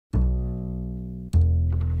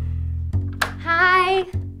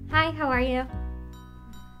Hi, how are you?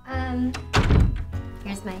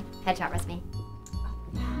 Here's my headshot resume.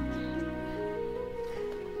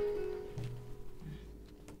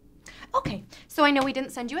 Okay, so I know we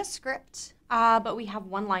didn't send you a script, but we have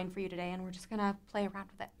one line for you today, and we're just gonna play around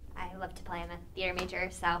with it. I love to play. I'm a theater major,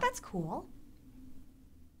 so. That's cool.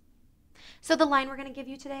 So the line we're gonna give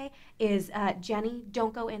you today is, Jenny,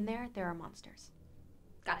 don't go in there, there are monsters.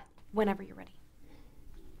 Got it. Whenever you're ready.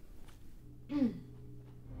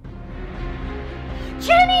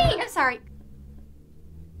 Jenny! I'm sorry.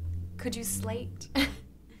 Could you slate?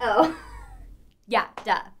 Oh. Yeah,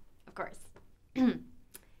 duh. Of course.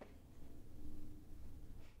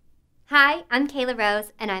 Hi, I'm Kayla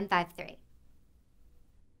Rose, and I'm 5'3".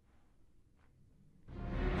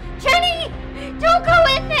 Jenny! Don't go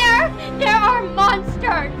in there! There are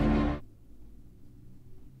monsters!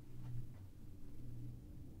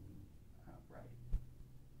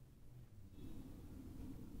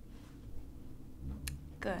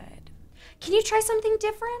 Good. Can you try something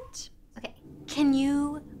different? Okay. Can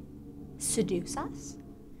you seduce us?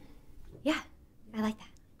 Yeah, I like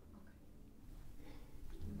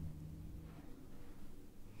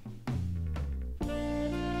that.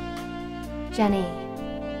 Jenny,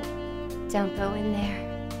 don't go in there.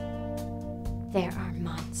 There are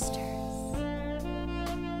monsters.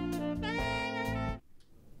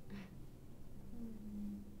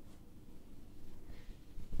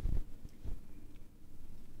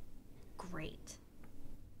 Great.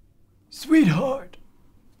 Sweetheart,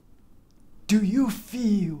 do you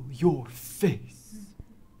feel your face?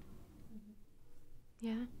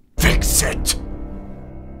 Yeah? Fix it!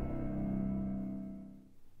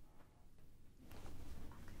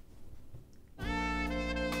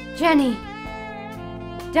 Jenny,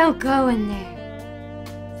 don't go in there.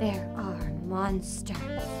 There are monsters.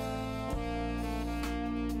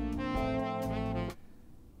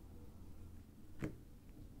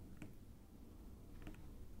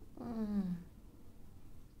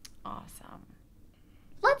 Awesome.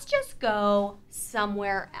 Let's just go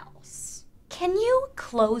somewhere else. Can you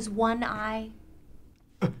close one eye?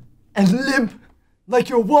 And limp like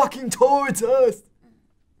you're walking towards us.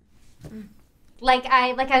 Like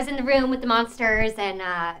I was in the room with the monsters, and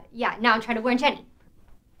yeah, now I'm trying to warn Jenny.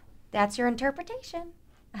 That's your interpretation.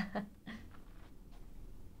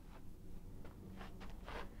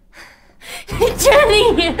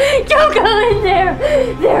 Jenny, don't go in there.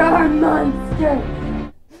 There are monsters.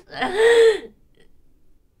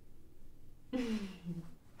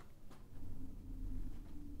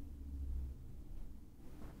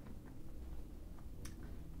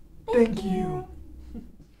 Thank you.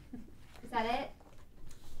 Is that it?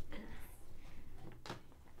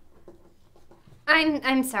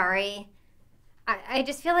 I'm sorry. I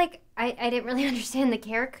just feel like I didn't really understand the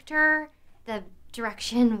character. The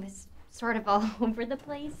direction was sort of all over the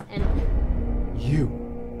place, and You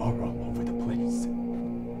are all over the place.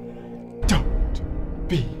 Don't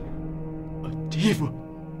be a diva.